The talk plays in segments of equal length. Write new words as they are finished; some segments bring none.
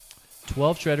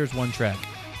12 shredders, 1 track.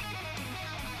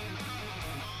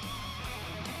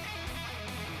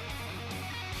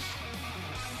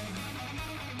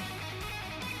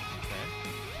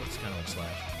 Okay. Looks kind of like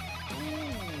Slash.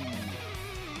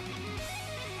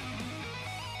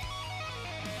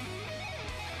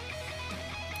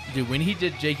 Dude, when he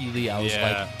did Jakey Lee, I was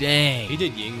like, dang. He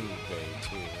did Ying Wei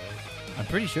too, right? I'm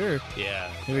pretty sure. Yeah.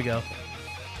 Here we go.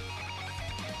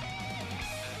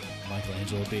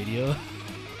 Michelangelo Badio.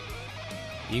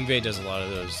 Ying Wei does a lot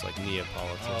of those like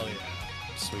Neapolitan Oh,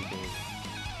 yeah. sweeping.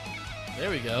 There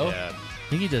we go. Yeah. I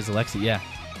think he does Alexi, yeah.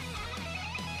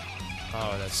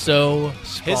 Oh, that's So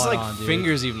spot his like on, dude.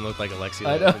 fingers even look like Alexi.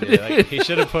 I know, Yeah, like, he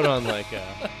should have put on like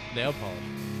nail polish.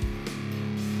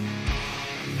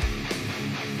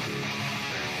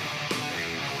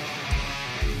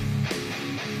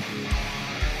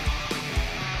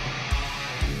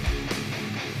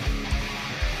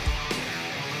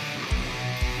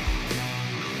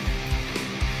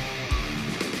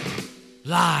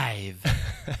 Live.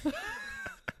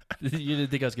 You didn't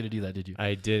think I was going to do that, did you?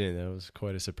 I didn't. That was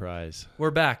quite a surprise.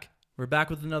 We're back. We're back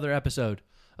with another episode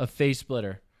of Face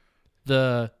Splitter,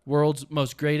 the world's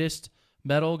most greatest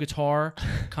metal, guitar,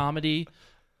 comedy,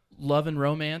 love and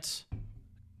romance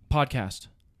podcast.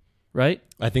 Right?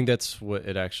 I think that's what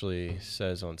it actually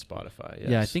says on Spotify. Yes.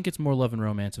 Yeah, I think it's more love and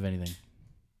romance of anything.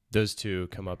 those two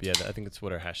come up. Yeah, I think that's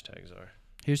what our hashtags are.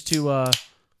 Here's to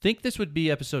think this would be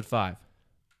episode 5.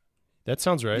 That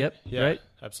sounds right. Yep. Yeah, Right?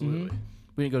 absolutely. Mm-hmm.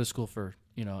 We didn't go to school for,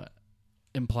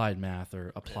 implied math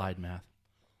or applied math.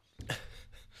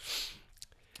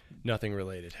 Nothing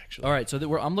related, actually. All right, so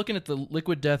I'm looking at the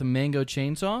Liquid Death Mango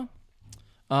Chainsaw.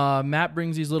 Matt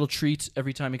brings these little treats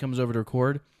every time he comes over to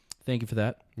record. Thank you for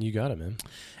that. You got it, man.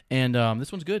 And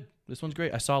this one's good. This one's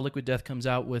great. I saw Liquid Death comes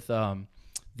out with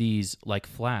these like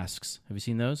flasks. Have you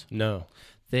seen those? No.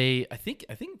 I think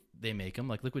they make them.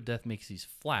 Like Liquid Death makes these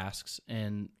flasks,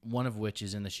 and one of which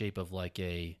is in the shape of like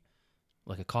a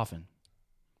coffin.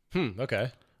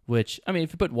 Okay. Which, I mean,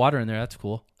 if you put water in there, that's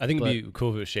cool. I think it'd be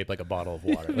cool if it was shaped like a bottle of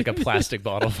water, like a plastic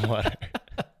bottle of water.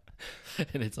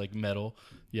 And it's like metal.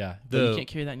 Yeah. But you can't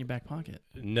carry that in your back pocket.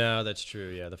 No, that's true.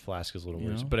 Yeah, the flask is a little You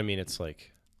weird. know? But I mean, it's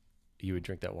like you would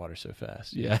drink that water so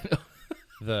fast. Yeah. I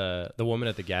know. The woman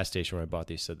at the gas station where I bought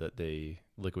these said that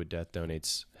Liquid Death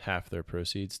donates half their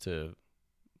proceeds to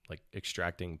like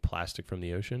extracting plastic from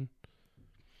the ocean.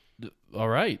 All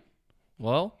right.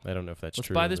 Well, I don't know if that's let's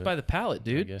true. buy this but by the pallet,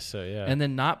 dude. I guess so, yeah. And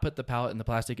then not put the pallet and the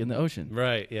plastic in the ocean.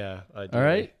 Right, yeah. I do. All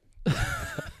right.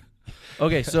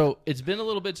 Okay, so it's been a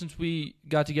little bit since we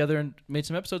got together and made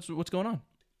some episodes. What's going on?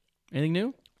 Anything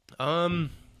new?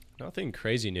 Nothing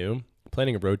crazy new.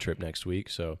 Planning a road trip next week,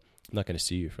 so I'm not going to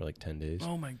see you for like 10 days.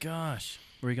 Oh my gosh.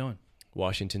 Where are you going?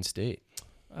 Washington State.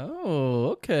 Oh,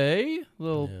 okay.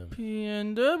 Little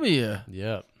PNW.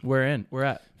 Yeah. Where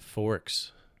at?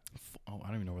 Forks. Oh, I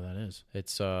don't even know where that is.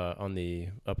 It's up on the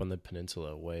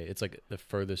peninsula way. It's like the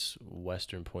furthest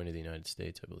western point of the United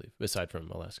States, I believe, aside from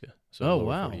Alaska. So Oh, lower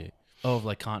wow. 48. Oh,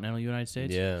 like continental United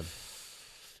States? Yeah.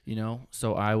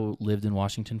 So I lived in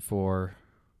Washington for,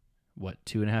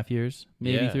 2.5 years?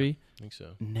 Maybe Yeah. 3? I think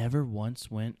so. Never once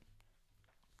went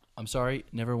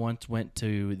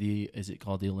to is it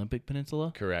called the Olympic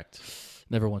Peninsula? Correct.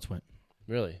 Never once went.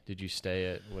 Really? Did you stay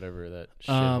at whatever that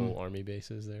shithole army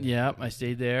base is there? Yeah, I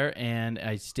stayed there, and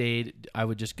I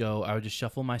would just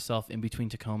shuffle myself in between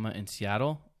Tacoma and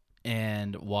Seattle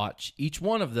and watch each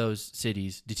one of those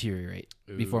cities deteriorate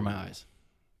before my eyes.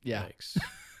 Yeah. Yikes.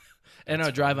 And I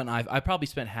would drive on I probably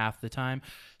spent half the time.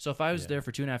 So if I was there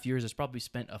for 2.5 years, I probably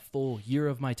spent a full year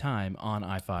of my time on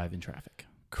I-5 in traffic.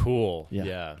 Cool. Yeah.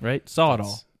 Yeah. Right? Saw it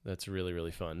all. That's really,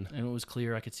 really fun. And it was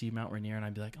clear. I could see Mount Rainier, and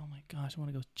I'd be like, oh, my gosh, I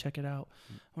want to go check it out.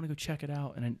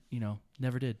 And I,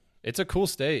 never did. It's a cool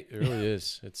state. It really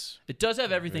is. It does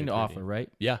have everything to very pretty. offer, right?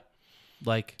 Yeah.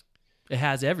 Like, it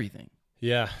has everything.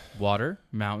 Yeah. Water,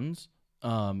 mountains.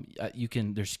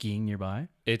 There's skiing nearby.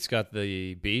 It's got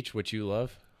the beach, which you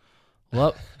love.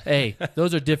 Well, hey,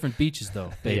 those are different beaches,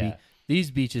 though, baby. Yeah. These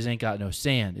beaches ain't got no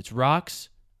sand. It's rocks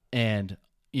and,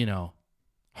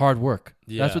 hard work.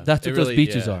 Yeah. That's what those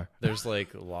beaches are. There's like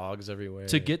logs everywhere.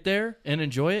 To get there and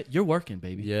enjoy it, you're working,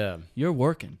 baby. Yeah. You're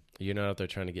working. You're not out there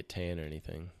trying to get tan or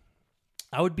anything.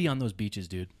 I would be on those beaches,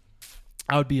 dude.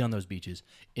 I would be on those beaches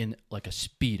in like a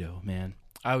Speedo, man.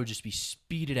 I would just be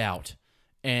speeded out,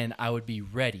 and I would be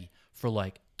ready for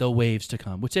like the waves to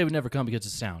come, which they would never come because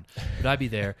of sound. But I'd be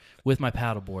there with my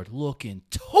paddleboard looking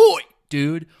toy,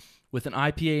 dude, with an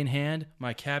IPA in hand,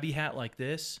 my cabbie hat like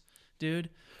this, dude.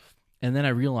 And then I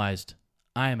realized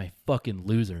I am a fucking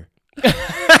loser.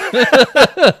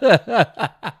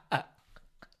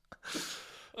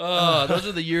 Those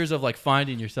are the years of like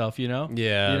finding yourself, you know?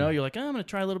 Yeah. You know, you're like, oh, I'm going to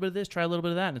try a little bit of this, try a little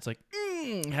bit of that. And it's like,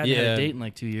 hadn't had a date in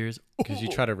like 2 years. Because you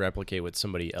try to replicate what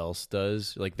somebody else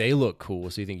does. Like, they look cool,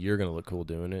 so you think you're going to look cool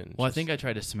doing it. Well, I think I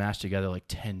tried to smash together like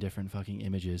 10 different fucking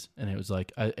images. And it was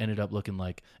like, I ended up looking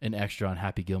like an extra on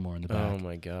Happy Gilmore in the back. Oh,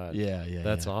 my God. Yeah.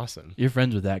 That's awesome. You're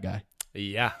friends with that guy.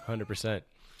 Yeah, 100%.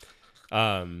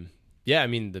 Yeah, I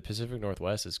mean, the Pacific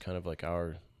Northwest is kind of like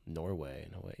our Norway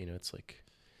in a way. You know, it's like,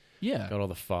 got all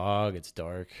the fog, it's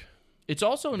dark. It's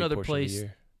also another place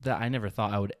that I never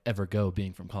thought I would ever go,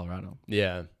 being from Colorado.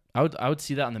 Yeah. I would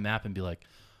see that on the map and be like,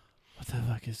 what the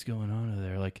fuck is going on over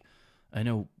there? Like, I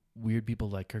know weird people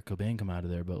like Kurt Cobain come out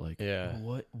of there, but like,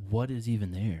 what is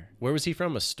even there? Where was he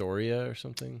from? Astoria or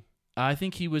something? I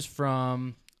think he was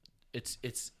from,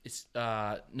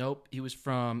 nope, he was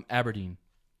from Aberdeen.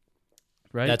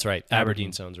 Right? That's right.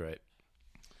 Aberdeen sounds right.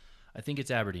 I think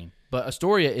it's Aberdeen. But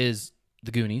Astoria is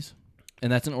the Goonies,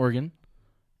 and that's in Oregon.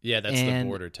 Yeah, that's the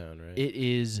border town, right? It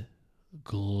is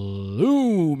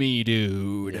gloomy,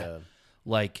 dude. Yeah.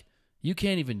 Like, you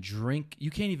can't even drink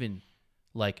yourself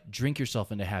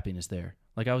into happiness there.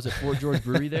 Like, I was at Fort George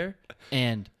Brewery there,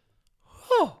 and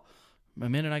my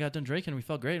man and I got done drinking, and we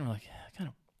felt great, and we're like, kind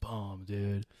of bummed,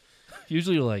 dude.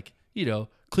 Usually you're like, you know,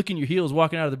 clicking your heels,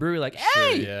 walking out of the brewery like,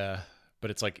 hey! Sure, yeah. But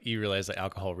it's like you realize that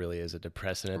alcohol really is a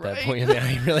depressant at that point. Yeah,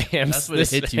 you really am. That's what it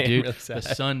hits you, dude. Really the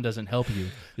sun doesn't help you.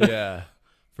 Yeah.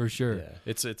 For sure. Yeah.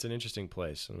 It's an interesting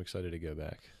place. I'm excited to go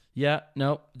back. Yeah,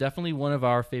 no, definitely one of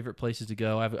our favorite places to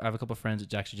go. I have a couple of friends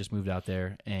that actually just moved out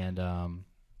there, and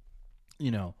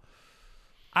you know,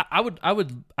 I would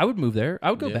move there. I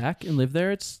would go back and live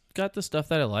there. It's got the stuff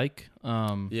that I like.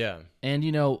 Yeah. And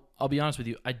you know, I'll be honest with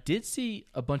you, I did see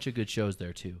a bunch of good shows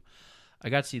there too. I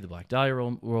got to see the Black Dahlia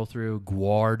roll through.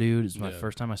 Guar, dude. It's my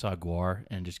first time I saw Guar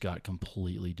and just got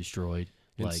completely destroyed.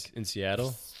 In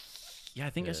Seattle? Yeah, I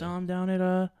think I saw him down at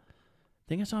at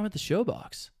the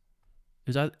Showbox. It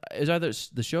was either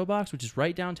the Showbox, which is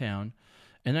right downtown,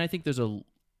 and then I think there's a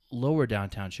lower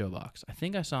downtown Showbox. I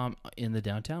think I saw him in the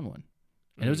downtown one.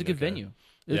 And it was a good venue.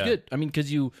 It was good. I mean,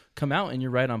 because you come out and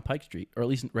you're right on Pike Street, or at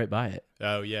least right by it.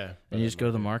 Oh, yeah. And you just go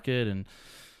to the market, and,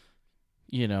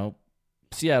 you know,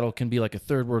 Seattle can be like a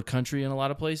third world country in a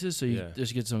lot of places, so you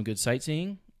just get some good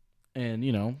sightseeing, and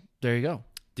you know, there you go.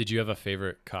 Did you have a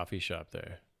favorite coffee shop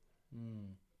there?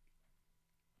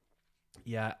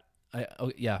 Yeah,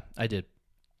 I did.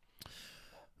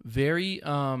 Very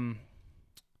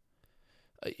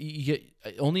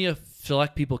only a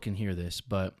select people can hear this,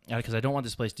 but because I don't want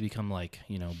this place to become like,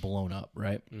 you know, blown up,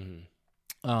 right?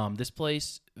 Mm-hmm. This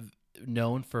place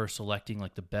known for selecting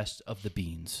like the best of the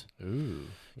beans. Ooh.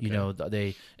 Okay. You know,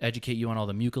 they educate you on all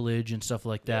the mucilage and stuff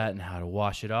like that, and how to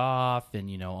wash it off,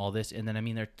 and you know, all this. And then I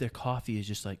mean, their coffee is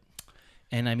just like,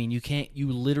 and I mean, you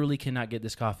literally cannot get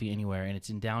this coffee anywhere, and it's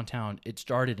in downtown. It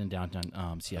started in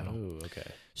downtown Seattle. Oh, okay.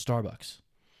 Starbucks.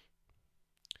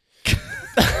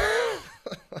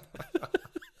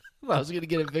 I was going to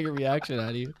get a bigger reaction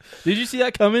out of you. Did you see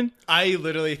that coming? I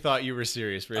literally thought you were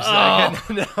serious for a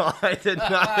second. No, I did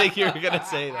not think you were going to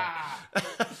say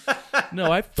that. No,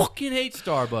 I fucking hate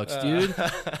Starbucks, dude.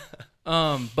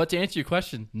 But to answer your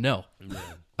question, no. Yeah.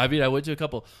 I mean, I went to a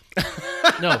couple.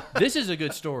 No, this is a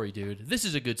good story, dude. This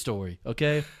is a good story,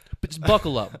 okay? But just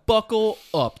buckle up. Buckle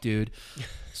up, dude.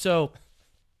 So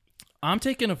I'm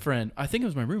taking a friend. I think it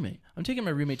was my roommate. I'm taking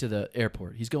my roommate to the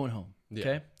airport. He's going home,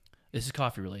 okay? This is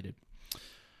coffee related.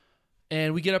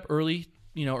 And we get up early,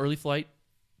 you know, early flight.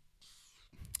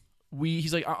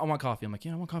 He's like, I want coffee. I'm like,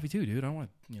 yeah, I want coffee too, dude. I want,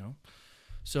 you know.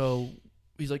 So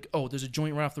he's like, oh, there's a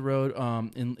joint right off the road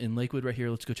in Lakewood right here.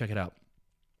 Let's go check it out.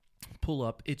 Pull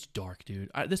up. It's dark, dude.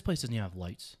 This place doesn't even have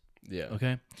lights. Yeah.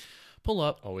 Okay? Pull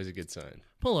up. Always a good sign.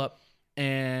 Pull up.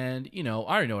 And, you know,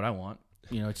 I already know what I want.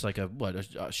 You know, it's like a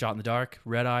shot in the dark,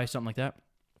 red eye, something like that.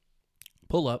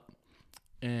 Pull up.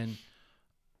 And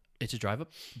it's a drive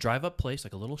up place,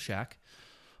 like a little shack.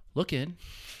 Look in.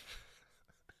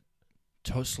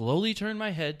 Slowly turn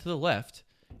my head to the left.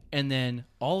 And then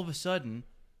all of a sudden,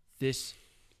 this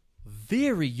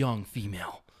very young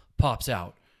female pops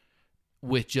out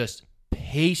with just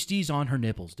pasties on her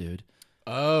nipples, dude.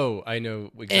 Oh, I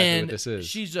know exactly what this is.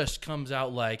 She just comes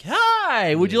out like,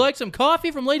 hi, would you like some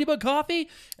coffee from Ladybug Coffee?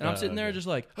 And I'm sitting there just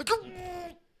like,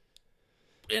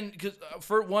 and because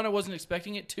for one, I wasn't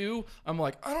expecting it. Two, I'm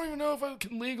like, I don't even know if I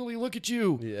can legally look at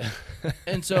you. Yeah.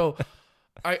 And so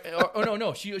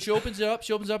no. She opens it up.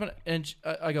 She opens up and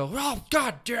I go, oh,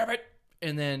 God damn it.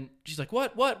 And then she's like,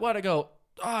 what? I go,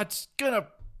 it's going to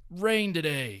rain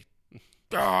today.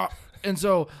 And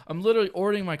so I'm literally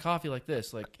ordering my coffee like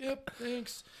this. Like, yep,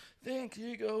 thanks. Here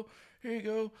you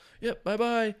go. Yep,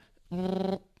 bye-bye.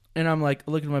 And I'm like,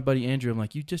 looking at my buddy Andrew. I'm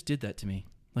like, you just did that to me.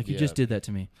 Like, you just did that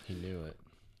to me. He knew it.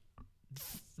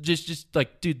 Just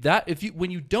like, dude, that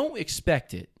when you don't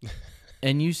expect it,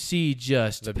 and you see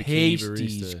just The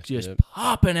pasties barista. just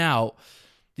popping out,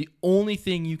 the only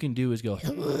thing you can do is go.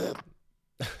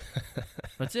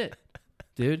 That's it,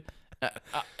 dude.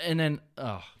 And then,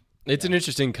 it's an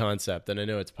interesting concept, and I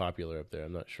know it's popular up there.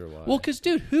 I'm not sure why. well, because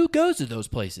dude, who goes to those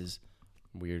places?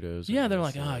 Weirdos. Yeah, they're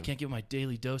like, I can't get my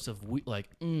daily dose of wheat. Like,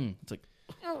 it's like,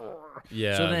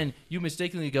 yeah. So then you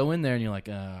mistakenly go in there, and you're like,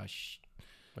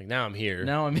 like now I'm here.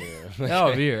 now I'm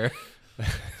here.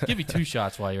 Give me 2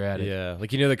 shots while you're at it. Yeah, like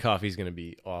the coffee's gonna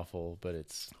be awful, but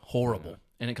it's Horrible,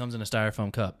 and it comes in a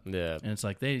styrofoam cup. Yeah, and it's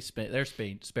like they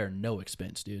spare no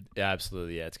expense, dude. Yeah,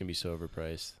 absolutely. Yeah, it's gonna be so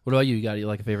overpriced. What about you? You got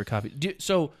like a favorite coffee?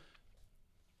 So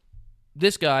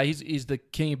this guy, he's the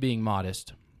king of being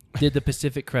modest. Did the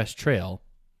Pacific Crest Trail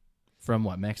from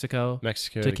Mexico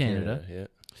to Canada. Yeah,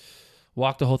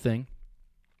 walked the whole thing.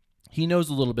 He knows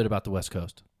a little bit about the West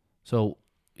Coast. So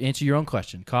answer your own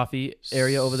question. Coffee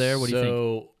area over there. What do you think?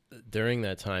 So during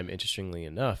that time, interestingly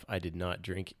enough, I did not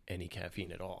drink any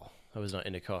caffeine at all. I was not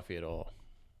into coffee at all.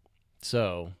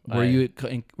 So were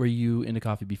you into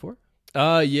coffee before?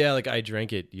 Yeah, like I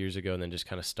drank it years ago and then just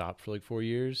kind of stopped for like 4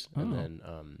 years, and then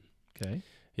okay.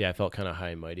 Yeah, I felt kind of high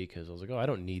and mighty because I was like, oh, I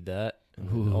don't need that.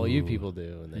 And all you people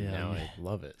do, and then now I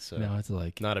love it. So now it's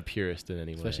like not a purist in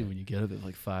any way. Especially when you get up at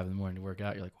like 5 a.m. to work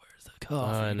out, you're like, "Where's the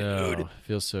coffee?" I know, dude?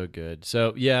 Feels so good.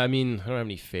 So yeah, I mean, I don't have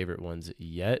any favorite ones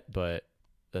yet, but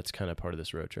that's kind of part of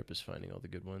this road trip is finding all the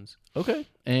good ones. Okay,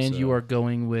 and you are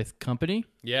going with company?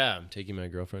 Yeah, I'm taking my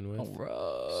girlfriend with. All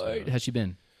right. So, has she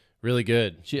been? Really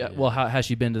good. Well, has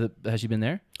she been has she been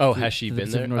there? Oh, has she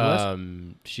been there?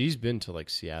 Northwest? She's been to like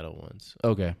Seattle once.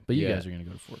 Okay, but you guys are gonna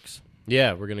go to Forks.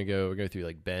 Yeah, we're gonna go through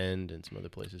like Bend and some other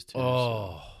places too.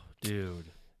 Oh, dude.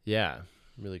 Yeah,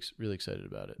 I'm really excited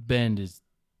about it. Bend is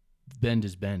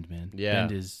Bend, man. Yeah.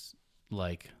 Bend is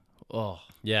like,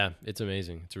 yeah, it's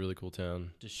amazing. It's a really cool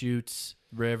town. Deschutes,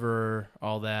 river,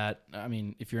 all that. I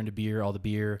mean, if you're into beer, all the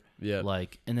beer. Yeah.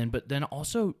 Like, but then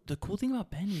also the cool thing about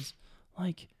Bend is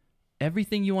like,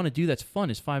 everything you want to do that's fun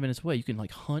is 5 minutes away. You can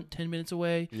like hunt 10 minutes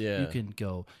away. Yeah. You can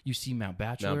go. You see Mount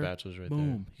Bachelor. Mount Bachelor's right there.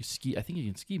 Boom. You ski. I think you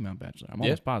can ski Mount Bachelor. I'm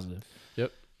almost positive.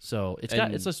 Yep. So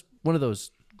it's just one of those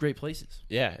great places.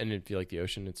 Yeah, and if you like the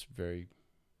ocean, it's very,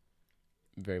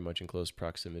 very much in close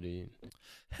proximity.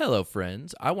 Hello,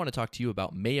 friends. I want to talk to you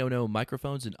about Mayono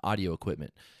microphones and audio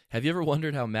equipment. Have you ever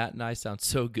wondered how Matt and I sound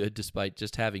so good despite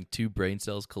just having 2 brain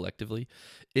cells collectively?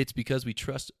 It's because we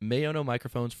trust Mayono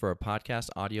microphones for our podcast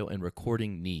audio and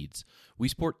recording needs. We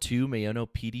sport 2 Mayono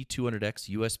PD200X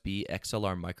USB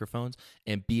XLR microphones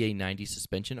and BA90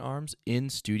 suspension arms in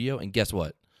studio, and guess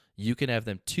what? You can have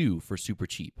them too for super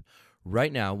cheap.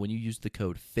 Right now, when you use the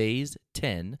code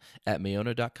FAZE10 at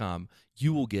Mayono.com,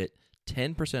 you will get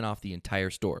 10% off the entire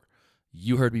store.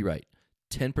 You heard me right.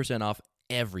 10% off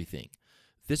everything.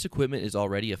 This equipment is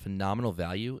already a phenomenal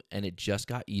value, and it just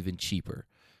got even cheaper.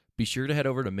 Be sure to head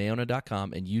over to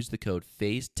Mayono.com and use the code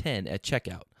FAZE10 at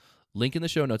checkout. Link in the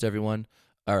show notes, everyone.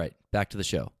 All right, back to the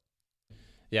show.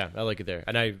 Yeah, I like it there.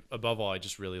 And above all, I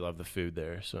just really love the food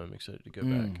there, so I'm excited to go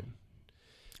back and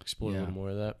explore a little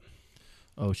more of that.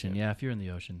 Ocean, yeah. If you're in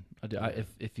the ocean,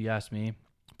 if you ask me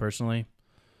personally,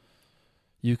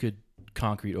 you could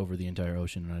concrete over the entire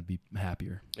ocean, and I'd be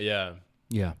happier. Yeah,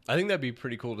 yeah. I think that'd be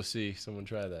pretty cool to see someone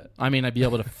try that. I mean, I'd be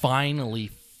able to finally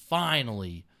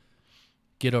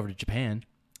get over to Japan.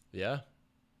 Yeah,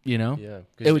 you know. Yeah,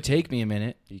 it would take me a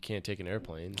minute. You can't take an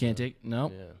airplane. Can't take no.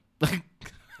 Yeah.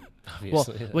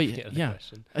 Obviously. Well, wait. Yeah.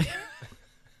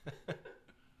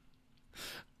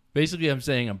 Basically, I'm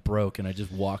saying I'm broke and I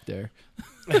just walk there.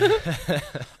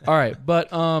 All right, but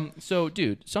so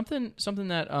dude, something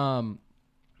that I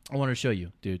want to show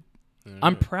you, dude.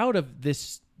 I'm proud of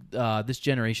this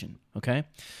generation. Okay,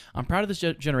 I'm proud of this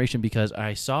generation because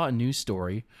I saw a news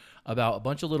story about a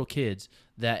bunch of little kids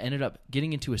that ended up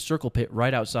getting into a circle pit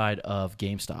right outside of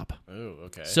GameStop. Oh,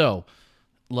 okay. So,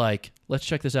 like, let's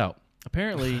check this out.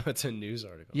 Apparently, it's a news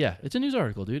article. Yeah, it's a news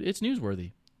article, dude. It's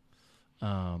newsworthy.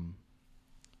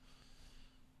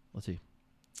 Let's see.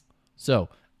 So,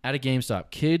 at a GameStop,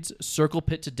 kids circle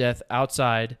pit to death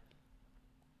outside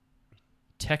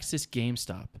Texas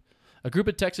GameStop. A group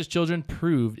of Texas children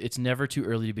proved it's never too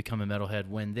early to become a metalhead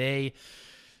when they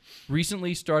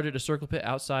recently started a circle pit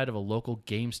outside of a local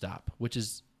GameStop, which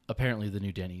is apparently the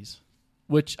new Denny's.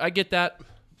 Which, I get that.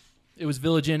 It was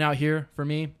Village Inn out here for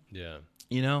me. Yeah.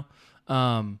 You know?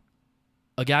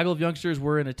 A gaggle of youngsters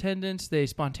were in attendance. They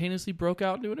spontaneously broke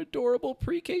out into an adorable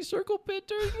pre-K circle pit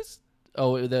during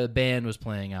Oh, the band was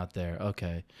playing out there.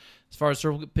 Okay. As far as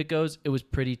circle pit goes, it was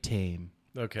pretty tame.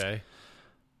 Okay.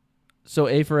 So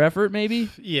A for effort, maybe?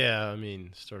 Yeah, I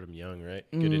mean, start them young, right?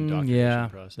 Good indoctrination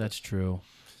process. That's true.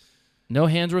 No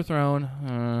hands were thrown,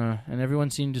 and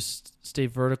everyone seemed to stay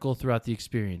vertical throughout the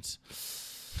experience.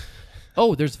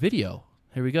 Oh, there's video.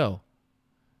 Here we go.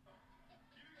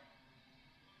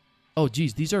 Oh,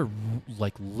 geez, these are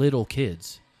like little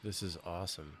kids. This is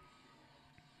awesome.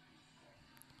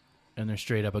 And they're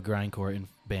straight up a grindcore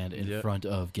band in front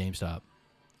of GameStop.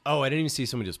 Oh, I didn't even see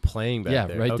someone just playing back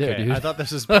there. Yeah, right there, dude. I thought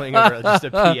this was playing over just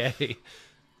a PA.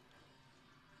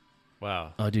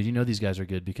 Wow. Oh, dude, you know these guys are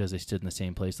good because they stood in the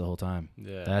same place the whole time.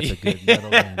 Yeah. That's a good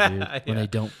metal band, dude. When they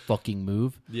don't fucking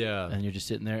move. Yeah. And you're just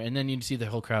sitting there. And then you see the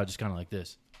whole crowd just kind of like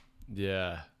this.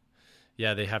 Yeah.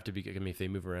 Yeah, they have to be. I mean, if they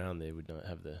move around, they would not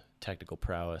have the technical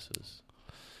prowess as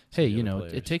hey, you know,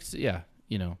 players. It takes, you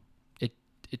know,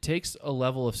 it takes a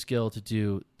level of skill to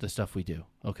do the stuff we do,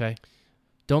 okay?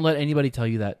 Don't let anybody tell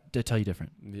you that, to tell you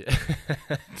different. Yeah.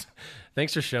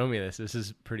 Thanks for showing me this. This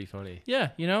is pretty funny.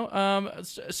 Yeah, you know,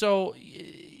 so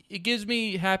it gives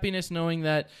me happiness knowing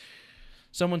that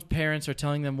someone's parents are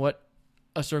telling them what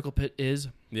a circle pit is.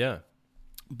 Yeah.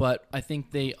 But I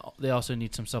think they also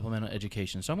need some supplemental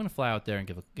education. So I'm going to fly out there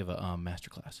and give a master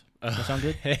class. Does that sound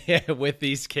good? With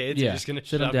these kids? Yeah. You're just going to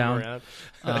sit them down. Around?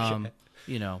 Okay.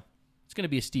 You know, it's going to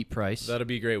be a steep price. That'll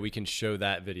be great. We can show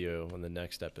that video on the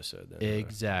next episode. Then.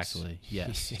 Exactly.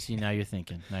 Yes. See, now you're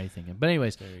thinking. But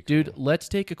anyways, dude, let's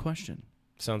take a question.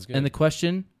 Sounds good. And the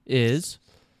question is,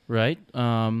 right?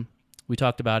 We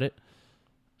talked about it.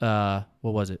 What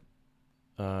was it?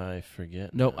 I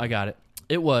forget. Nope, I got it.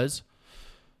 It was,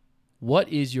 what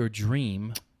is your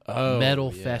dream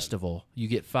metal festival? You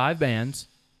get 5 bands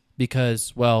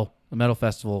because, well, the metal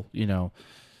festival, you know,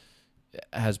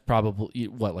 has probably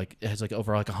it has like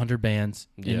over like 100 bands,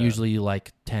 and usually you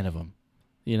like 10 of them,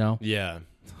 you know? Yeah.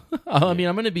 I mean,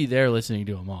 I'm going to be there listening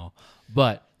to them all,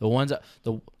 but the ones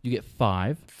you get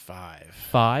 5,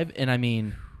 and I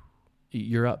mean,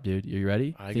 you're up, dude. Are you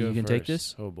ready? I think go you can first. take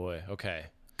this? Oh boy. Okay.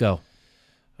 Go.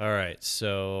 All right.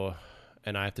 So,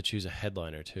 and I have to choose a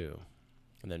headliner too,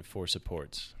 and then 4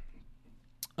 supports.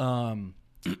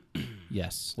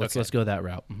 Yes. Let's go that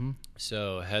route. Mm-hmm.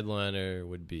 So headliner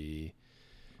would be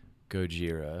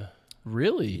Gojira.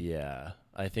 Really? Yeah.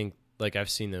 I think, like, I've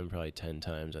seen them probably 10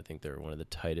 times. I think they're one of the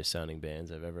tightest sounding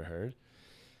bands I've ever heard.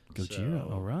 Gojira,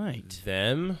 so all right.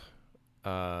 Them,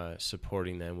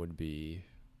 supporting them would be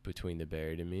Between the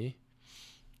Buried and Me.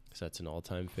 So that's an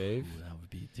all-time fave. Ooh, that would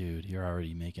be, dude, you're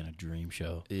already making a dream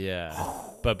show. Yeah.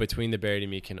 But Between the Buried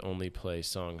and Me can only play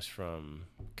songs from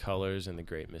Colors and The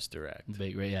Great Misdirect.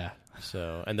 Yeah.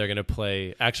 So, and they're going to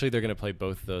play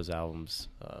both of those albums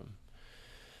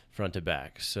front to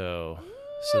back. So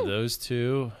those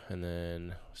 2, and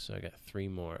then, so I got 3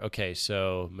 more. Okay,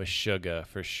 so Meshuggah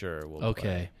for sure will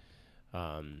play.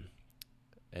 And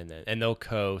they'll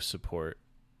co-support,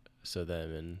 so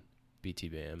them and BT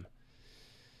Bam.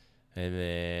 And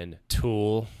then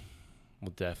Tool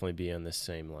will definitely be on the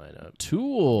same lineup.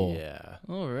 Tool. Yeah.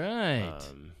 All right.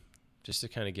 Just to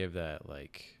kind of give that,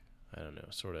 like, I don't know,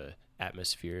 sort of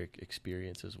atmospheric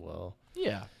experience as well.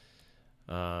 Yeah.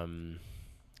 And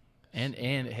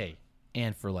hey,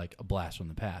 and for like a blast from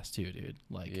the past too, dude.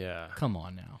 Like, yeah. Come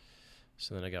on now.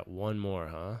 So then I got one more,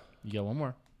 huh? You got one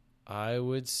more. I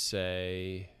would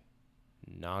say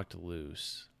Knocked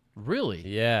Loose. Really?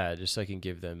 Yeah, just so I can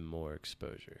give them more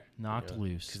exposure. Knocked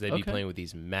Loose. Because they'd be playing with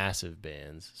these massive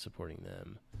bands supporting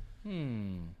them.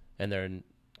 And they're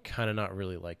kind of not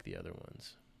really like the other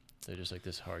ones. They're just like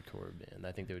this hardcore band.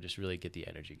 I think they would just really get the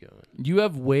energy going. You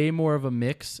have way more of a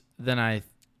mix than I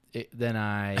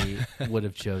would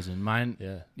have chosen.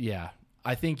 Mine, yeah.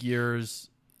 I think yours,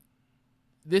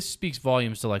 this speaks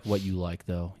volumes to like what you like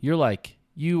though.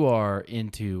 You are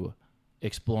into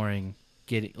exploring,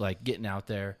 getting out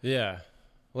there. Yeah.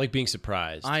 Like being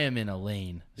surprised. I am in a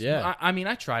lane. Yeah. I mean,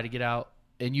 I try to get out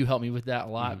and you help me with that a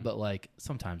lot, but like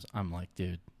sometimes I'm like,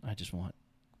 dude, I just want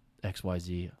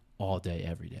XYZ all day,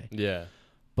 every day. Yeah.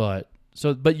 But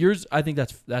yours, I think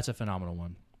that's a phenomenal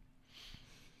one.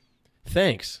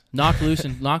 Thanks. Knocked Loose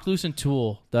and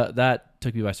Tool. That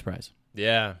took me by surprise.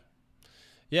 Yeah.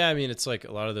 Yeah, I mean, it's like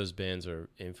a lot of those bands are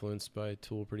influenced by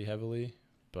Tool pretty heavily,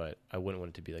 but I wouldn't want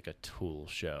it to be like a Tool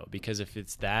show, because if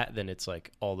it's that, then it's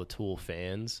like all the Tool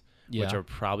fans, which are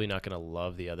probably not going to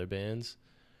love the other bands.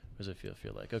 Whereas I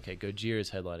feel like, okay, Gojira's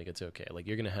headlining, it's okay. Like,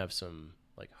 you're going to have some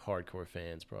like hardcore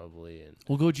fans probably. And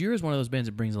well, Gojira is one of those bands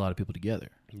that brings a lot of people together.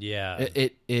 Yeah.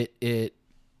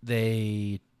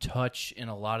 They touch in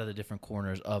a lot of the different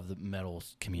corners of the metal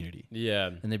community. Yeah.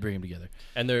 And they bring them together.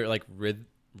 And they're like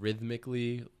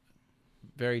rhythmically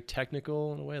very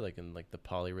technical in a way, like in like the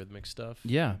polyrhythmic stuff.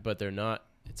 Yeah. But they're not.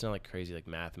 It's not like crazy like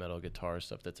math metal guitar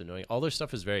stuff that's annoying. All their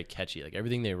stuff is very catchy. Like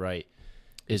everything they write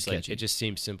is like catchy. it just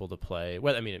seems simple to play.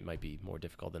 Well, I mean, it might be more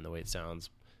difficult than the way it sounds,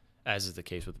 as is the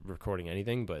case with recording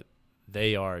anything. But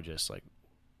they are just like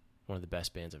one of the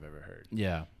best bands I've ever heard.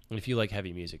 Yeah. And if you like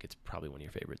heavy music, it's probably one of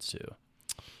your favorites too.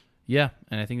 Yeah,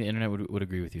 and I think the internet would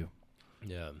agree with you.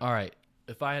 Yeah. All right.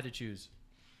 If I had to choose,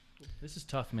 this is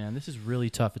tough, man. This is really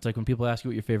tough. It's like when people ask you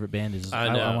what your favorite band is,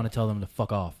 I want to tell them to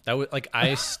fuck off. That would like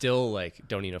I still like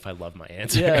don't even know if I love my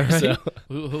answer. Yeah, right? So.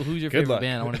 Who's your Good favorite luck.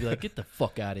 band? I want to be like, get the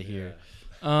fuck out of here.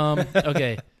 Yeah.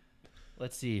 Okay.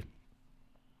 Let's see.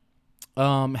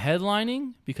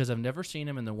 Headlining, because I've never seen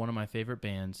them and they're one of my favorite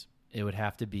bands, it would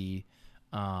have to be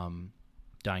Dying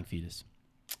Fetus.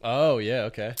 Oh yeah,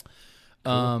 okay.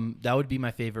 Cool. That would be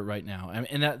my favorite right now.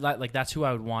 And that like that's who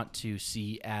I would want to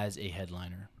see as a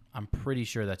headliner. I'm pretty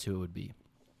sure that's who it would be.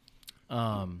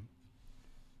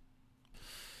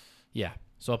 Yeah.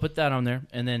 So I'll put that on there.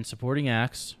 And then supporting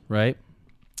acts, right?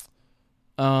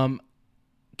 Can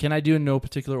I do in no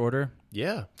particular order?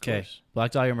 Yeah. Okay.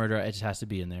 Black Dahlia Murder, it just has to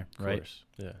be in there, right? Of course.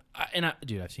 Yeah.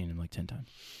 Dude, I've seen him like 10 times.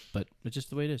 But it's just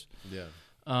the way it is. Yeah.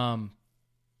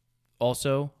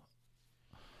 Also,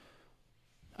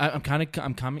 I'm kind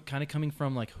of coming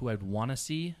from like who I'd want to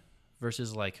see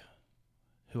versus like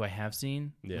who I have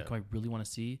seen. Yeah. Like who I really want to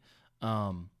see.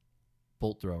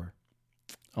 Bolt Thrower.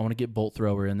 I want to get Bolt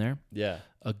Thrower in there. Yeah.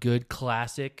 A good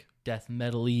classic death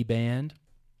metal-y band.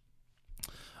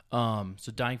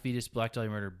 So Dying Fetus, Black Dahlia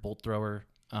Murder, Bolt Thrower.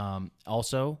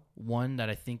 Also, one that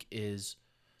I think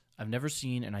I've never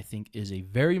seen and I think is a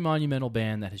very monumental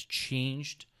band that has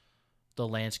changed the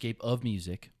landscape of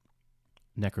music.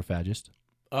 Necrophagist.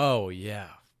 Oh yeah.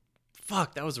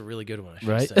 Fuck, that was a really good one. I should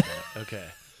Right? have said that. Okay.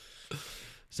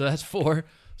 So that's 4.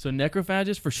 So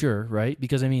Necrophagist for sure, right?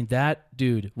 Because I mean that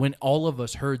dude, when all of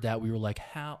us heard that, we were like,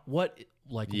 what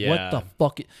the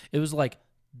fuck? It was like,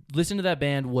 listen to that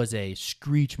band was a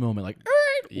screech moment. Like,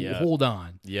 hold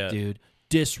on, dude.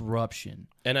 Disruption.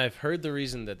 And I've heard the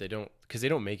reason that they don't, because they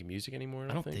don't make music anymore.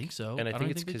 I don't think so. And I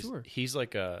think it's they because tour. he's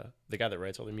like the guy that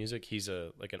writes all their music. He's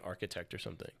like an architect or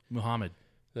something. Muhammad.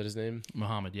 Is that his name?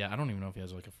 Muhammad. Yeah, I don't even know if he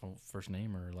has like a first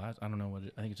name or last. I don't know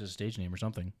I think it's just a stage name or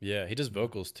something. Yeah, he does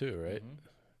vocals too, right? Mm-hmm.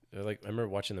 They're like, I remember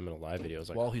watching them in a live video. I was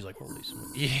like, well, he's like, holy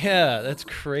smokes. Yeah, that's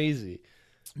crazy.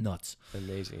 Nuts.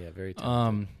 Amazing. Yeah, very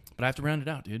talented. But I have to round it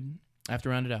out, dude. I have to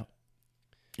round it out.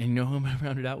 And you know who I'm going to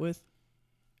round it out with?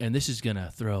 And this is going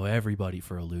to throw everybody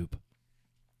for a loop.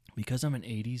 Because I'm an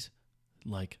 80s,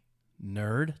 like,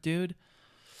 nerd, dude.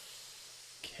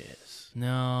 Kiss.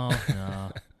 No.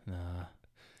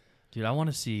 Dude, I want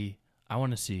to see,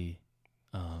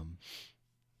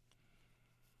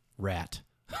 Rat.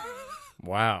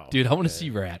 Wow. Dude, I want to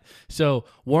see Rat. So,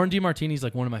 Warren DeMartini's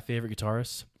like one of my favorite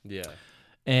guitarists. Yeah.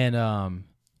 And,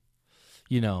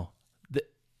 you know,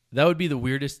 that would be the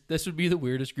weirdest. This would be the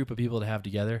weirdest group of people to have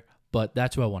together, but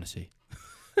that's who I want to see.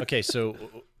 Okay, so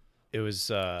it was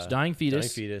Dying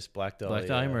Fetus, Black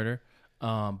Dahlia Murder,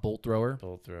 Bolt Thrower,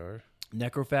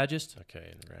 Necrophagist,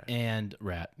 okay, and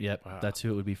Rat. Yep, wow. That's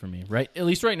who it would be for me. Right, at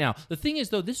least right now. The thing is,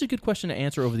 though, this is a good question to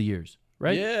answer over the years.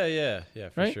 Right? Yeah,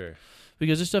 for right? sure.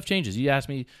 Because this stuff changes. You asked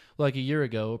me like a year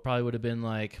ago, it probably would have been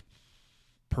like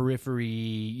Periphery,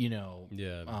 you know,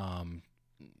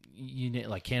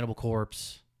 like Cannibal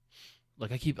Corpse.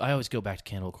 Like I always go back to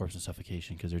Cannibal Corpse and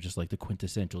Suffocation because they're just like the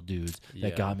quintessential dudes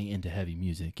that got me into heavy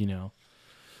music, you know.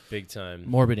 Big time.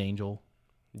 Morbid Angel.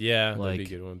 Yeah, like, that'd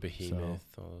be a good one. Behemoth.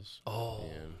 So.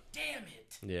 Damn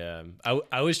it. Yeah.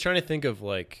 I was trying to think of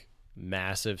like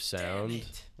massive sound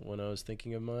when I was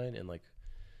thinking of mine, and like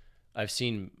I've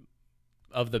seen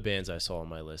of the bands I saw on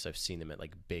my list, I've seen them at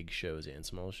like big shows and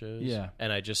small shows. Yeah.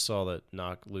 And I just saw that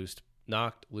Knocked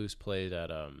Loose played at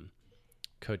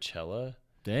Coachella.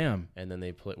 Damn. And then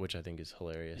they played, which I think is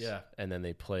hilarious. Yeah. And then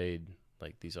they played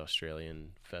like these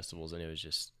Australian festivals, and it was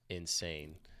just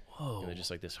insane. Whoa. And they're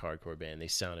just like this hardcore band. They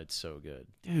sounded so good.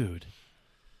 Dude.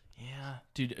 Yeah.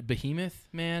 Dude, Behemoth,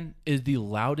 man, is the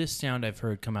loudest sound I've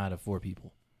heard come out of 4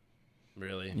 people.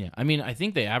 Really? Yeah. I mean, I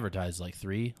think they advertised like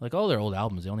 3. Like all their old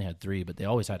albums, they only had 3, but they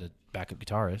always had a backup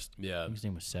guitarist. Yeah. I think his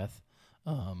name was Seth.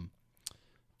 But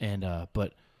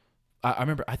I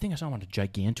remember, I think I saw him on a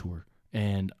Gigantour.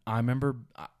 And I remember,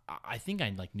 I think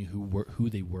I like knew who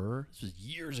they were. This was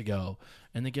years ago,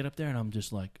 and they get up there, and I'm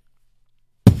just like,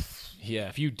 yeah.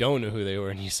 If you don't know who they were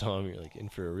and you saw them, you're like in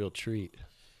for a real treat,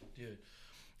 dude.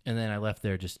 And then I left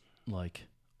there just like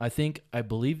I think I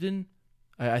believed in.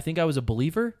 I think I was a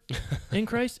believer in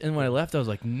Christ, and when I left, I was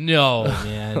like, no,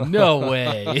 man, no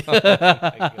way.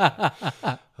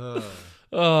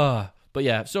 But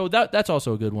yeah, so that's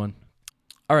also a good one.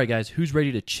 All right, guys, who's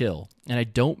ready to chill? And I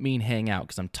don't mean hang out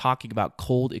because I'm talking about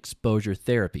cold exposure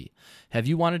therapy. Have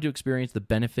you wanted to experience the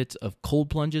benefits of cold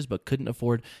plunges but couldn't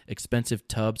afford expensive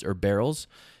tubs or barrels?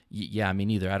 Yeah, me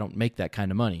neither. I don't make that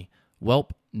kind of money.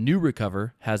 Welp, New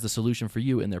Recover has the solution for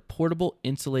you in their portable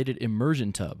insulated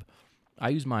immersion tub. I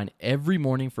use mine every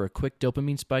morning for a quick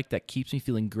dopamine spike that keeps me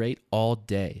feeling great all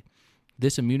day.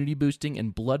 This immunity boosting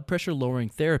and blood pressure lowering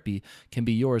therapy can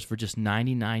be yours for just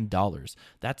 $99.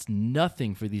 That's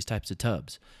nothing for these types of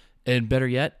tubs. And better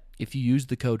yet, if you use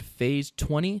the code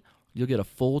FAZE20, you'll get a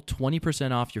full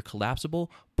 20% off your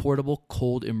collapsible, portable,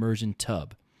 cold immersion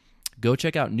tub. Go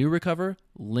check out New Recover,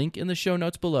 link in the show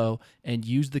notes below, and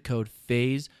use the code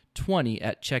FAZE20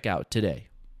 at checkout today.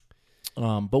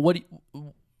 But what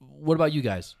about you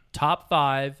guys? Top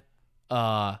five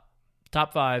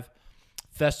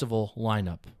festival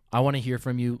lineup. I want to hear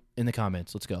from you in the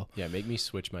comments. Let's go. Yeah, make me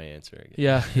switch my answer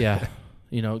again. Yeah.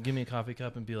 Give me a coffee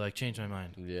cup and be like, change my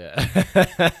mind.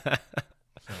 Yeah.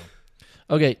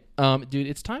 Okay, dude,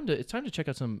 it's time to check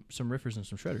out some riffers and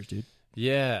some shredders, dude.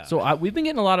 Yeah. So we've been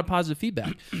getting a lot of positive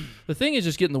feedback. The thing is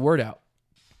just getting the word out.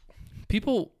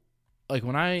 People, like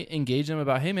when I engage them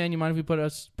about, hey man, you mind if we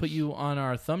put you on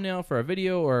our thumbnail for our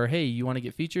video, or hey, you want to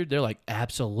get featured? They're like,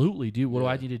 absolutely, dude. What do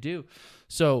I need to do?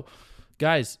 So,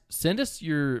 guys, send us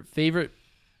your favorite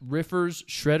riffers,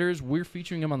 shredders. We're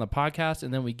featuring them on the podcast,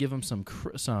 and then we give them some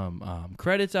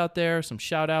credits out there, some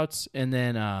shout outs, and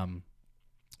then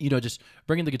just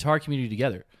bringing the guitar community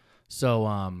together.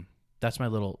 So that's my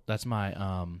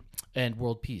and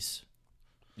world peace.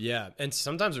 Yeah, and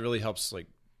sometimes it really helps, like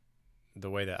the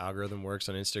way the algorithm works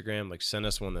on Instagram. Like, send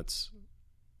us one that's,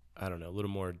 I don't know, a little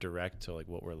more direct to like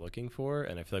what we're looking for.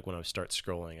 And I feel like when I start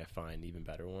scrolling, I find even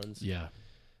better ones. Yeah,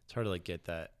 it's hard to like get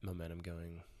that momentum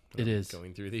going. It is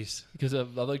going through these because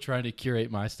I'm like trying to curate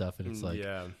my stuff, and it's like,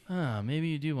 maybe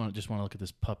you do just want to look at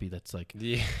this puppy that's like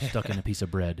stuck in a piece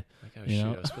of bread. Like, oh shit, I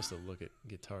was supposed to look at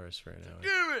guitarists for an hour.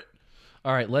 Damn it!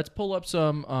 All right, let's pull up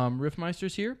some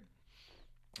Riffmeisters here.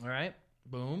 All right,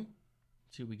 boom.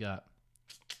 Let's see what we got.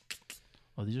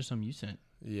 Oh, these are some you sent.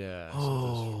 Yeah.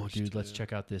 Oh, dude, let's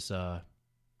check out this.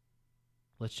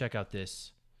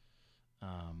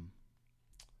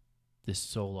 This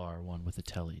Solar one with the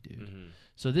telly, dude. Mm-hmm.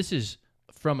 So this is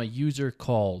from a user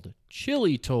called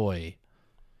Chili Toy.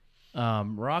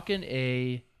 Rocking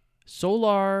a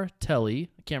Solar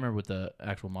telly. I can't remember what the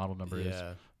actual model number is,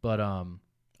 but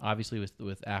obviously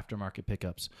with aftermarket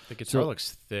pickups. The guitar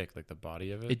looks thick, like the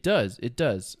body of it. It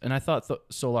does. And I thought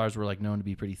Solars were like known to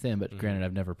be pretty thin, but granted,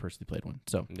 I've never personally played one.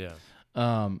 So yeah.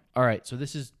 All right. So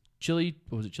this is Chili.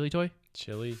 What was it? Chili Toy.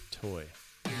 Chili Toy.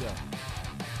 Here we go.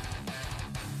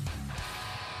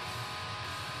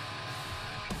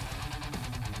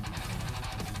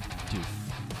 Dude,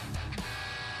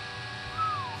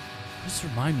 this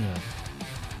reminds me of.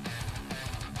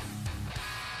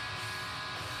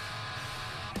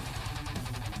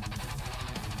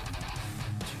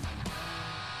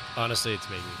 Honestly, it's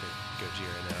making me think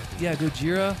Gojira now. Yeah,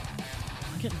 Gojira.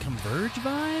 I'm getting Converge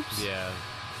vibes. Yeah,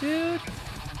 dude.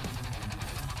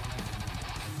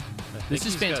 This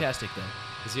is fantastic, though.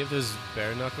 Does he have those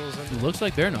bare knuckles? It looks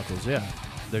like bare knuckles. Yeah,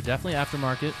 they're definitely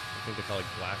aftermarket. I think they're called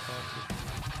like Black Hawks.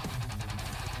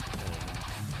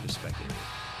 Respect it.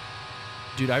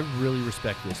 Dude, I really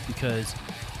respect this because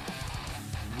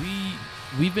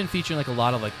we've been featuring like a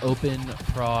lot of like open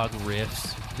prog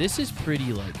riffs. This is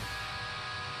pretty like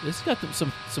this has got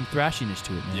some thrashiness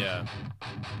to it, man. Yeah,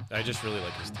 I just really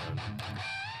like his tone.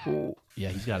 Oh, yeah,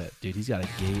 he's got a gate on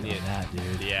that,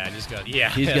 dude. Yeah, and he's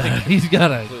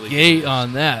got a gate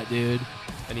on that, dude.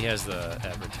 And he has the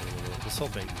Everton. This whole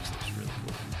thing just looks really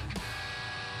cool.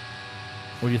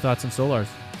 What are your thoughts on Solars?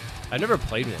 I've never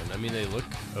played one. I mean, they look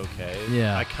okay.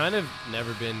 Yeah. I kind of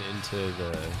never been into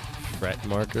the fret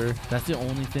marker. That's the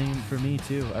only thing for me,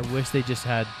 too. I wish they just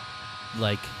had,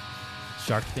 like,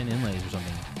 shark fin inlays or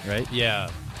something, right? Yeah.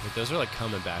 Like, those are, like,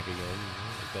 coming back again.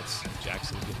 Like, that's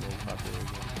Jackson's getting really popular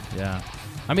again. Yeah.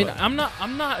 I mean, I'm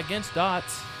not against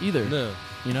dots either. No.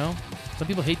 You know? Some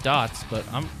people hate dots, but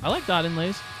I like dot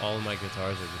inlays. All of my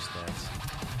guitars are just dots.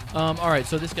 All right,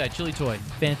 so this guy, Chili Toy,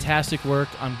 fantastic work.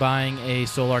 I'm buying a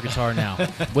Solar guitar now.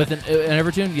 With an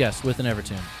Evertune? Yes, with an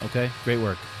Evertune. Okay, great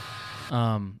work.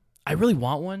 I really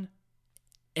want one,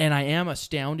 and I am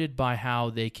astounded by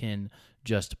how they can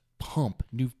just pump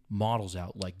new models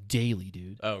out like daily,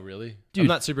 dude. Oh, really? Dude, I'm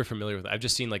not super familiar with it. I've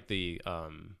just seen like the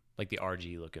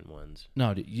RG looking ones.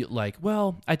 No, dude,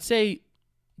 I'd say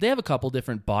they have a couple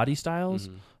different body styles,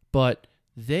 but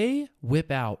they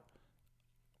whip out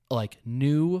like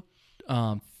new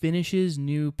finishes,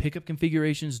 new pickup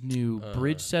configurations, new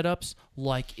bridge setups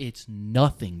like it's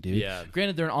nothing, dude. Yeah.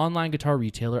 Granted, they're an online guitar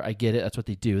retailer. I get it. That's what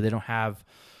they do. They don't have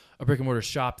a brick and mortar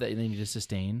shop that they need to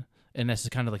sustain. And that's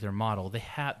kind of like their model.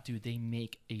 They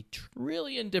make a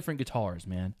trillion different guitars,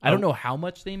 man. I don't know how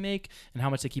much they make and how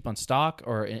much they keep on stock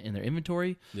or in their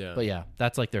inventory. Yeah. But yeah,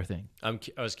 that's like their thing. I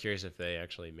was curious if they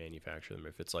actually manufacture them, or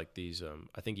if it's like these.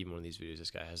 I think even one of these videos,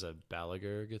 this guy has a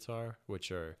Balaguer guitar,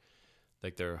 which are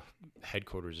like their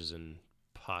headquarters is in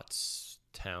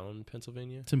Pottstown,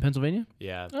 Pennsylvania. It's in Pennsylvania?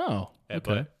 Yeah. Oh, okay.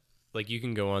 But like you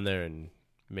can go on there and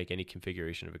make any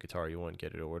configuration of a guitar you want,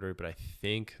 get it ordered. But I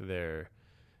think they're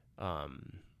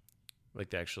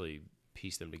like they actually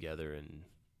piece them together in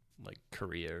like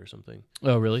Korea or something.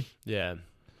 Oh, really? Yeah.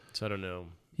 So I don't know.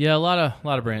 Yeah, a lot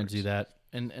of brands do that,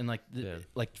 and like Yeah.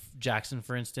 like Jackson,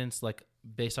 for instance, like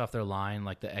based off their line,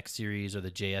 like the X series or the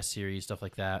JS series, stuff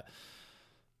like that.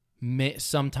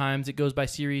 Sometimes it goes by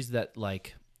series that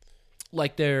like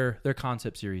their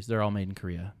concept series. They're all made in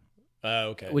Korea.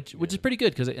 Okay. Which is pretty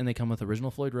good and they come with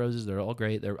original Floyd Roses. They're all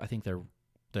great. I think they're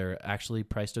actually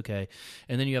priced okay.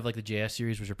 And then you have like the JS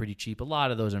series, which are pretty cheap. A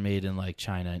lot of those are made in like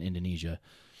China and Indonesia.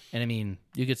 And I mean,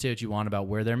 you could say what you want about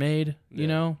where they're made, you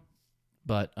know,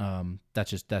 but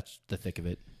that's the thick of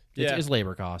it. It's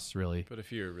labor costs, really. But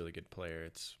if you're a really good player,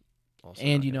 it's also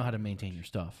and you know how to maintain your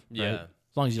stuff. Right? Yeah.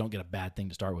 As long as you don't get a bad thing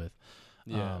to start with.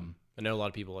 Yeah. I know a lot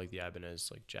of people like the Ibanez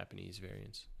like Japanese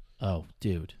variants. Oh,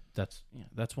 dude, that's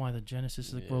why the Genesis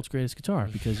is the world's greatest guitar,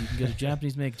 because you can get a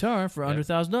Japanese made guitar for under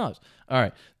 $1,000. All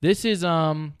right, this is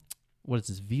what is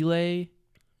this? Villa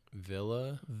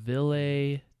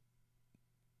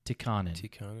Tikkanen.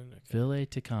 Tikkanen. Okay. Ville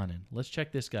Tikkanen. Let's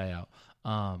check this guy out.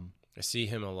 I see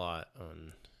him a lot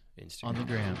on Instagram. On the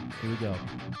gram. Here we go.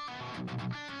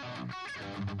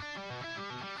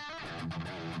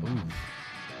 Ooh.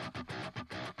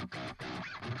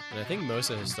 And I think most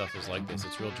of his stuff is like this.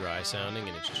 It's real dry sounding,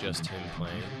 and it's just him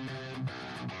playing.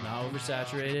 Not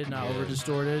oversaturated, not over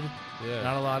distorted. Yeah.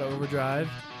 Not a lot of overdrive.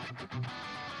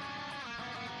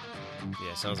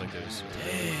 Yeah, sounds like there's a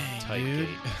Dang, tight dude.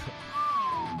 gate.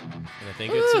 And I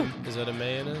think it's is that a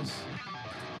mayonnaise?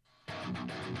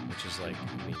 Which is like,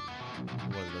 I mean,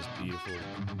 one of the most beautiful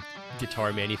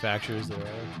guitar manufacturers there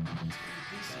are.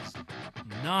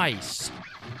 Nice.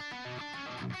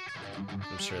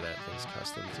 I'm sure that thing's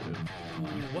custom too.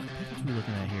 What pickups are we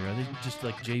looking at here? Are they just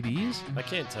like JBs? I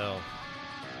can't tell.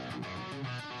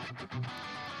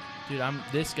 Dude,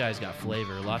 this guy's got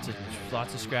flavor. Lots of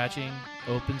scratching,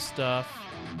 open stuff.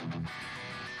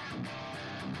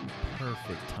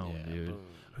 Perfect tone, dude.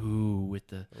 Ooh, with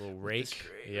the a little rake.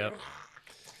 Yep.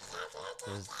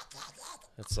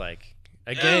 That's like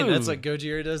again. That's like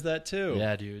Gojira does that too.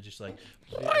 Yeah, dude. Just like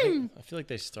I feel like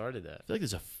they started that. I feel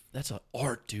like that's an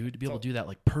art, dude, to be able to do that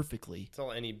like perfectly. That's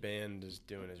all any band is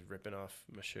doing is ripping off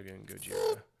Meshuggah and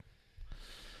Gojira.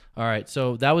 All right,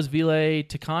 so that was Ville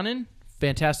Tikkanen.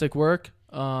 Fantastic work.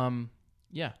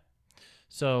 Yeah.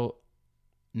 So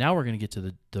now we're gonna get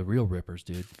to the real rippers,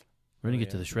 dude. We're gonna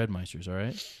get to the Shredmeisters. All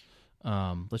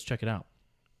right. Let's check it out.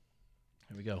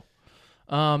 Here we go.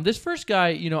 This first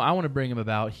guy, I want to bring him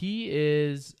about. He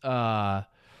is.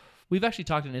 We've actually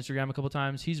talked on Instagram a couple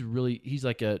times. He's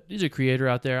a creator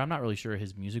out there. I'm not really sure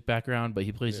his music background, but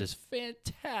he plays this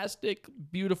fantastic,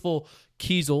 beautiful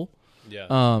Kiesel.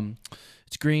 Yeah.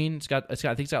 It's green. I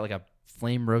think it's got like a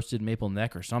flame roasted maple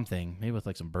neck or something, maybe with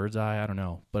like some bird's eye. I don't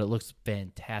know, but it looks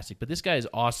fantastic. But this guy is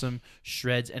awesome,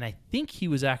 shreds, and I think he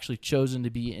was actually chosen to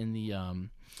be in the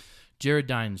Jared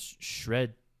Dines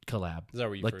shred collab. Is that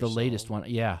where you like first the saw latest him? one?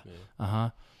 Yeah.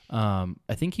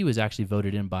 I think he was actually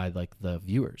voted in by like the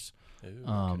viewers. Ooh,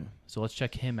 okay. So let's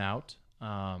check him out.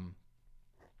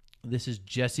 This is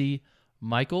Jesse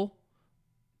Michael.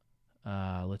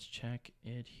 Let's check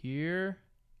it here.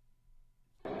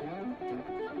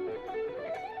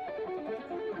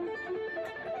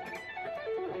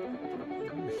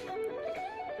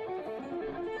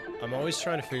 I'm always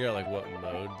trying to figure out like what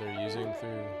mode they're using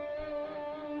through.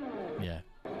 Yeah,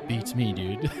 beats me,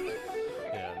 dude.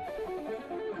 Yeah.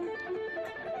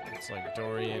 It's like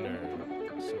Dorian or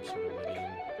some sort of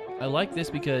Lydian. I like this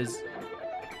because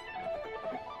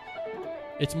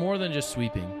it's more than just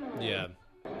sweeping. Yeah.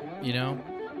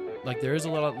 Like there is a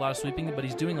lot of sweeping, but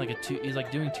he's doing like he's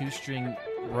like doing 2-string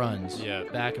runs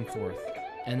back and forth.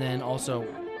 And then also,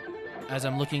 as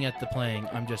I'm looking at the playing,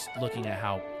 I'm just looking at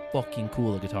how fucking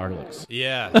cool the guitar looks.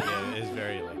 Yeah, it is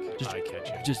very like Just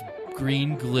eye-catching. Just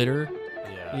green glitter,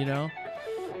 Yeah.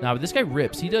 Now, but this guy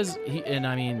rips. And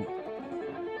I mean,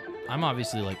 I'm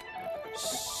obviously like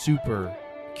super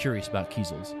curious about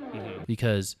Kiesels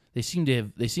because they seem to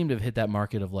have hit that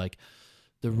market of like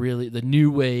the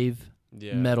new wave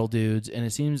Yeah. metal dudes, and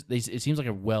it seems like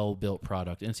a well built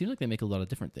product, and it seems like they make a lot of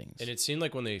different things. And it seemed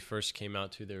like when they first came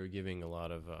out too, they were giving a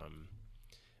lot of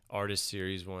artist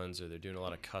series ones, or they're doing a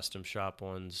lot of custom shop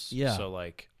ones. Yeah. So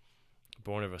like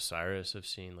Born of Osiris, I've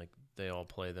seen like they all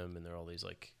play them, and they're all these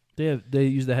like they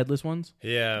use the headless ones.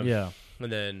 yeah.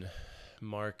 And then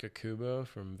Mark Akubo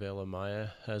from Veil of Maya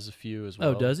has a few as well.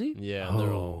 Oh, does he? Yeah, and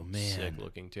they're all man. sick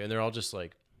looking too, and they're all just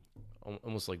like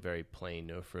almost like very plain,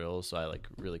 no frills. So I like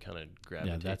really kind of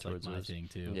gravitate That's like towards my those. thing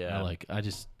too. Yeah, I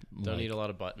just don't need a lot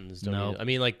of buttons. No. I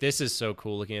mean, like this is so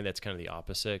cool looking at. That's kind of the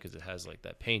opposite because it has like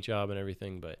that paint job and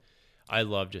everything. But I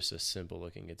love just a simple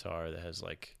looking guitar that has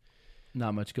like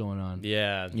not much going on.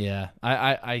 yeah.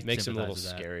 I Makes them a little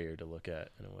sympathize with that. scarier to look at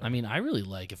in a way. I mean, I really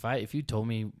like if you told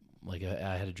me like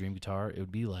I had a dream guitar, it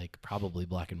would be like probably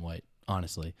black and white.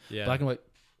 Honestly, yeah, black and white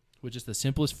with just the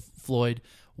simplest Floyd,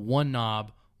 one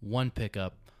knob, one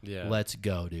pickup. yeah. Let's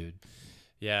go, dude.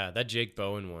 Yeah, that Jake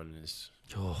Bowen one is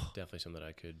Oh. definitely something that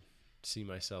I could see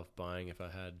myself buying if I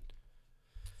had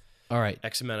All right,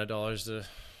 X amount of dollars to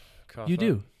cough you up.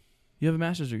 do. You have a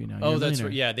master's degree now. You're Oh, a that's right.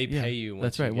 millionaire. Yeah, they pay you. Once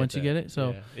That's right. Once you that. get it.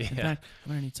 So, yeah. in fact, I'm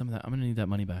gonna need some of that. I'm gonna need that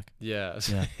money back. Yeah.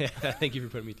 Yeah. Thank you for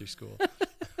putting me through school.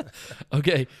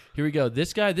 Okay, here we go.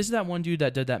 This is that one dude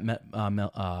that did that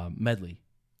medley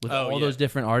with all those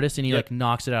different artists, and he like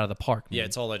knocks it out of the park. Man. Yeah,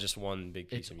 it's all like just one big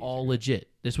piece It's of music. all legit.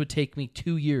 This would take me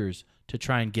 2 years to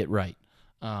try and get right.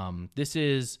 This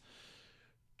is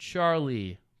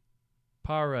Charlie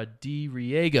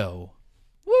Paradiriego.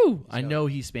 Woo! I know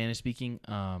he's Spanish speaking.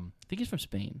 I think he's from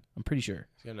Spain. I'm pretty sure.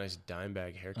 He's got a nice dime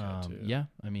bag haircut too. Yeah,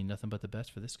 I mean nothing but the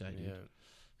best for this guy, dude. Yeah.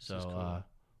 So is cool.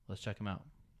 let's check him out.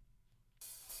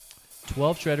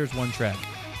 12 shredders, 1 track.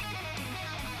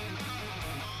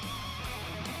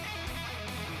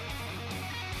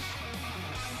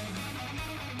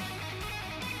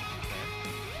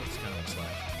 It's kind of like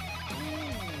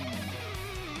Slash.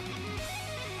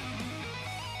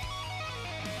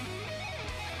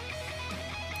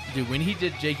 Dude, when he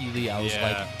did Jakey Lee, I was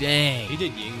Yeah. like, dang. He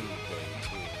did Ying Wing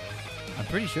too, right? I'm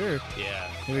pretty sure. Yeah.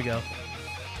 Here we go.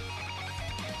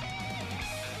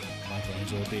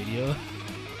 Michelangelo Badio.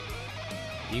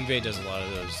 Yingwei does a lot of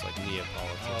those like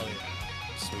Neapolitan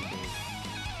sweeping.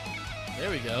 There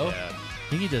we go. Yeah. I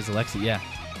think he does Alexi, yeah.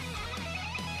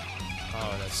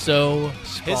 Oh, that's So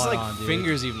spot his like on, dude.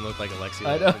 fingers even look like Alexi.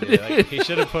 I know, Dude. Like, he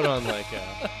should have put on like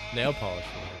nail polish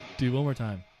for it. Dude, one more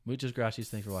time. Muchas gracias.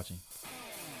 Thanks for watching.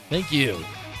 Thank you.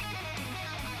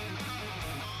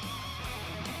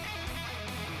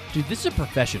 Dude, this is a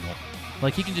professional.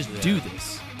 Like, he can just do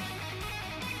this.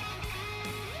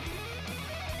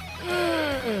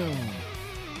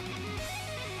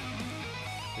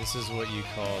 This is what you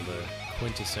call the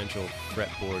quintessential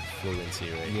fretboard fluency,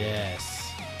 right? here.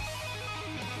 Yes.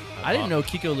 I didn't know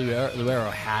Kiko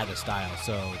Luero had a style,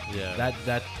 so Yeah.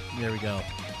 that there we go.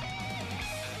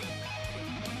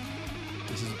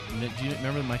 This is. Do you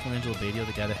remember Michelangelo Badio,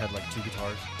 the guy that had like 2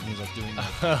 guitars, and he was like doing?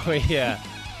 Like, Oh yeah.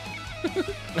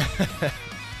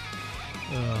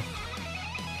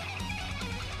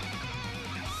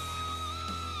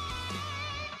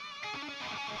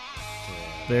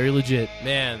 very legit.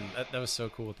 Man, that was so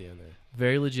cool at the end there.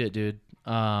 Very legit, dude.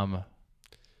 Some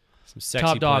sexy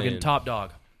Top dog playing. and top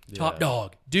dog. Yeah. Top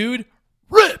dog. Dude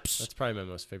rips. That's probably my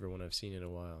most favorite one I've seen in a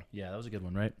while. Yeah, that was a good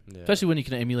one, right? Yeah. Especially when you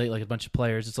can emulate like a bunch of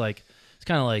players. It's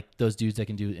kind of like those dudes that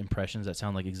can do impressions that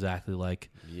sound like exactly like,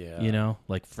 Yeah. you know,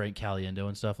 like Frank Caliendo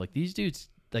and stuff. Like these dudes,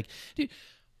 like, dude,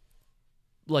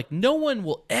 like no one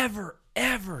will ever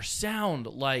sound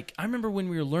like. I remember when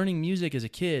we were learning music as a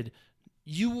kid.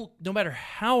 You will, no matter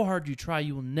how hard you try,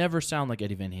 you will never sound like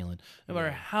Eddie Van Halen. No matter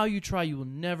how you try, you will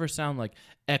never sound like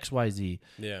XYZ.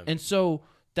 Yeah. And so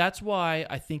that's why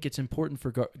I think it's important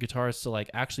for guitarists to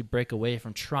like actually break away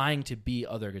from trying to be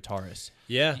other guitarists.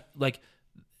 Yeah. Like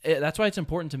that's why it's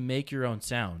important to make your own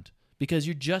sound, because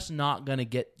you're just not going to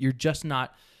get, you don't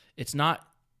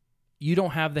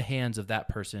have the hands of that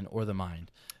person or the mind.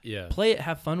 Yeah. Play it,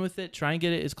 have fun with it, try and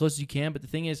get it as close as you can. But the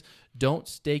thing is, don't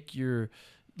stake your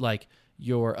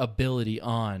ability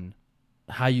on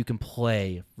how you can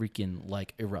play freaking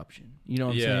like Eruption. You know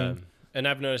what I'm saying? And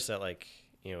I've noticed that like,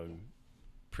 you know, in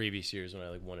previous years when I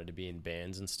like wanted to be in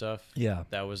bands and stuff, Yeah.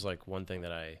 that was like one thing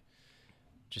that I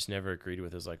just never agreed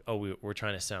with, is like, oh, we're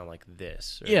trying to sound like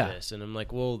this or this. And I'm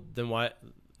like, well, then why?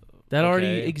 That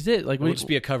already exists. Like, we'll just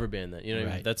be a cover band then. You know what I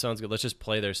mean? Right. That sounds good. Let's just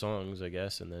play their songs, I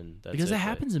guess, and then that's because it. that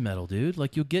happens in metal, dude.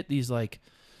 Like you'll get these like,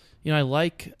 you know, I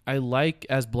like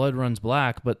As Blood Runs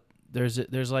Black, but there's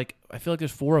like I feel like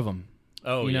there's 4 of them.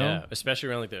 Oh, you know? yeah. Especially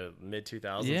around like the mid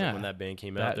 2000s Yeah. when that band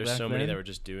came Back out. There's so many then. that were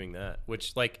just doing that,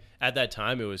 which like at that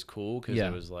time it was cool because Yeah.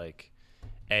 it was like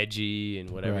edgy and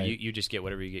whatever. Right. You just get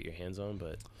whatever you get your hands on.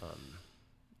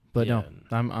 But yeah.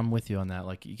 no, I'm with you on that.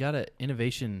 Like, you gotta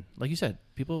innovation. Like you said,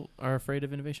 people are afraid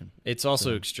of innovation. It's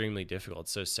also extremely difficult.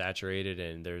 It's so saturated,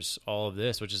 and there's all of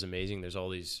this, which is amazing. There's all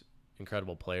these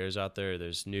incredible players out there.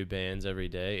 There's new bands every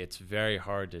day. It's very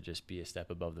hard to just be a step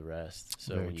above the rest.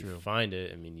 So Very when true. you find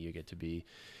it, I mean, you get to be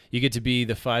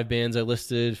the 5 bands I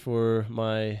listed for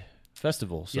my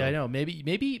festival. So. Yeah, I know. Maybe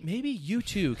you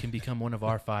too can become one of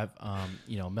our 5,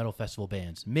 metal festival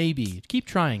bands. Maybe. Keep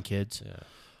trying, kids.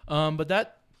 Yeah. But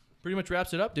that pretty much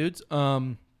wraps it up, dudes.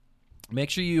 Make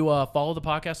sure you follow the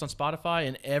podcast on Spotify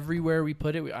and everywhere we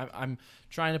put it. I'm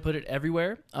trying to put it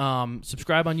everywhere.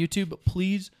 Subscribe on YouTube.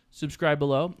 Please subscribe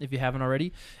below if you haven't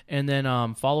already. And then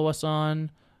follow us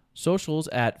on socials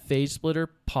at Phase Splitter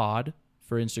Pod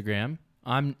for Instagram.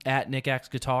 I'm at Nick Axe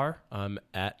Guitar. I'm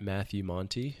at Matthew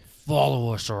Monty.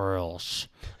 Follow us or else.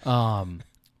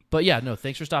 But yeah, no,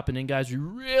 thanks for stopping in, guys. We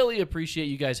really appreciate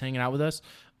you guys hanging out with us.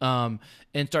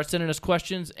 And start sending us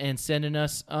questions and sending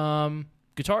us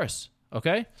guitarists.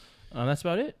 Okay? That's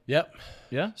about it. Yep.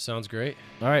 Yeah? Sounds great.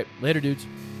 All right. Later, dudes.